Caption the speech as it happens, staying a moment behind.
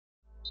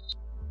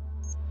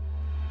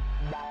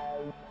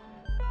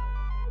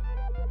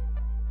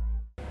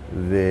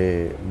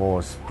the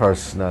most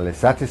personally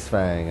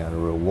satisfying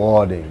and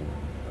rewarding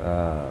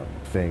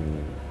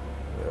thing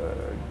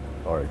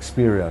or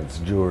experience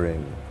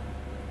during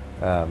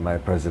my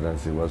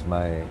presidency was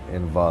my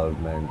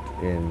involvement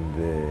in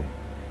the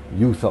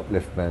Youth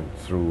Upliftment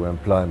Through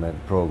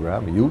Employment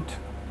program, YOUth,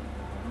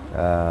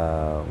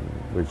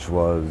 which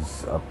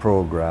was a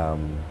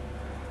program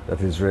that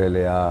is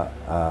really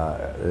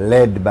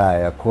led by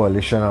a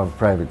coalition of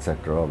private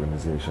sector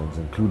organizations,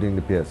 including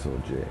the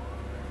PSOJ,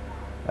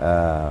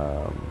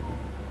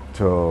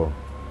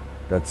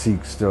 that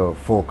seeks to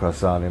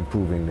focus on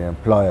improving the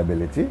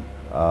employability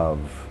of,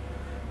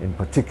 in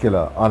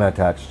particular,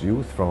 unattached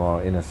youth from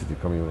our inner city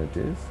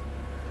communities,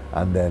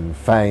 and then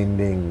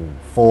finding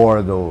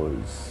for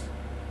those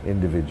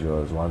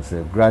individuals, once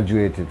they've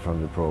graduated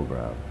from the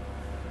program,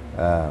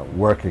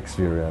 work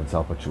experience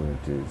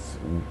opportunities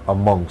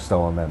amongst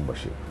our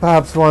membership.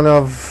 Perhaps one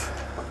of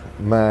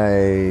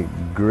my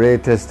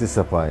greatest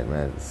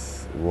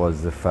disappointments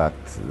was the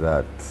fact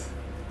that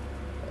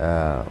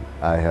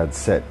I had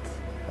set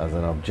as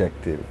an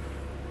objective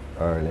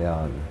early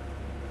on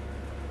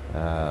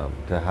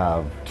to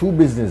have two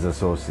business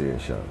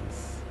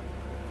associations,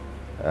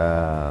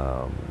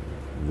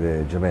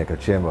 the Jamaica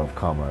Chamber of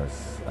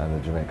Commerce and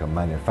the Jamaica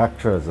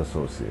Manufacturers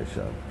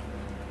Association,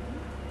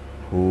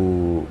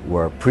 who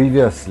were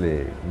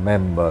previously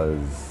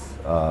members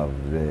of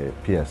the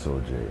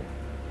PSOJ,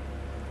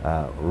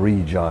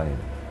 rejoin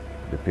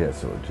the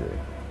PSOJ.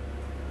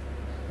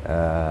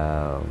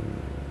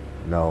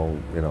 Now,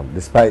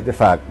 despite the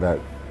fact that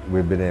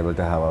we've been able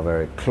to have a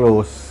very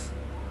close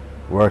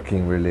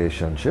working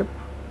relationship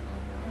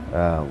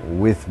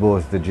with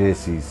both the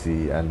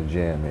JCC and the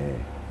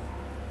JMA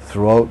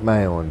throughout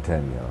my own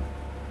tenure,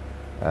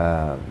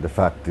 the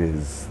fact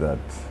is that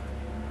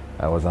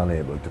I was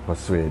unable to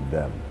persuade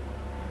them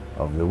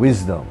of the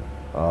wisdom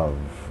of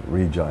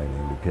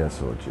rejoining the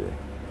PSOJ.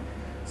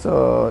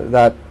 So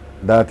that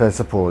I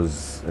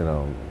suppose,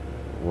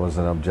 was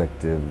an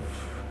objective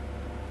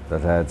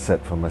that I had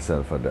set for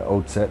myself at the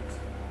outset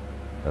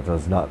that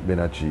has not been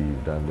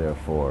achieved, and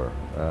therefore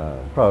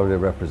probably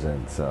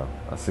represents a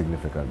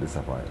significant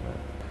disappointment.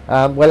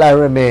 Well, I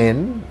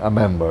remain a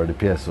member of the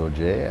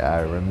PSOJ.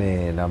 I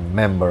remain a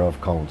member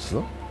of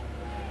council.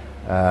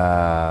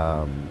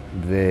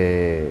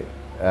 The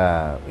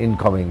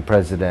incoming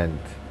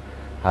president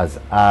has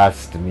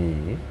asked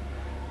me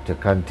to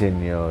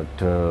continue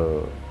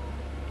to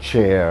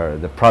chair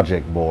the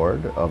project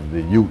board of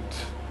the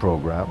youth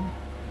program,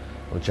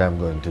 which I'm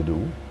going to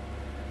do.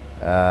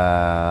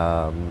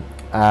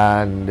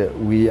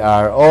 And we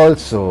are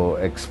also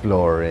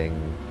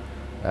exploring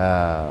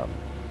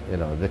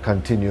the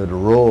continued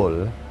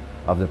role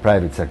of the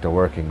private sector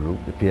working group,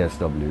 the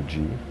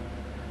PSWG.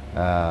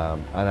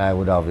 And I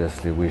would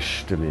obviously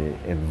wish to be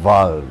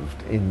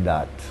involved in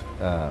that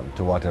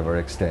to whatever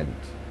extent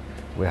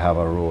we have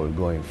a role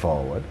going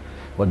forward.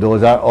 But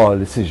those are all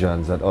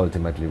decisions that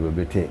ultimately will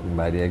be taken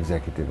by the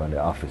executive and the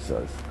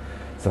officers.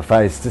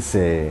 Suffice to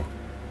say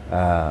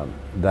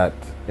that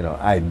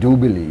I do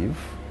believe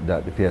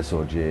that the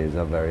PSOJ is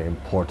a very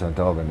important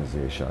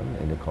organization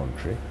in the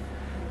country,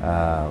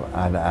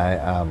 and I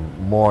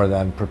am more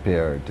than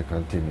prepared to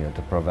continue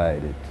to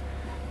provide it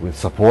with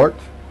support,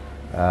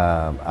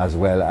 as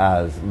well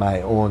as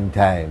my own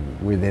time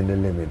within the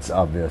limits,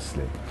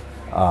 obviously,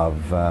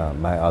 of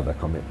my other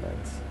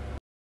commitments.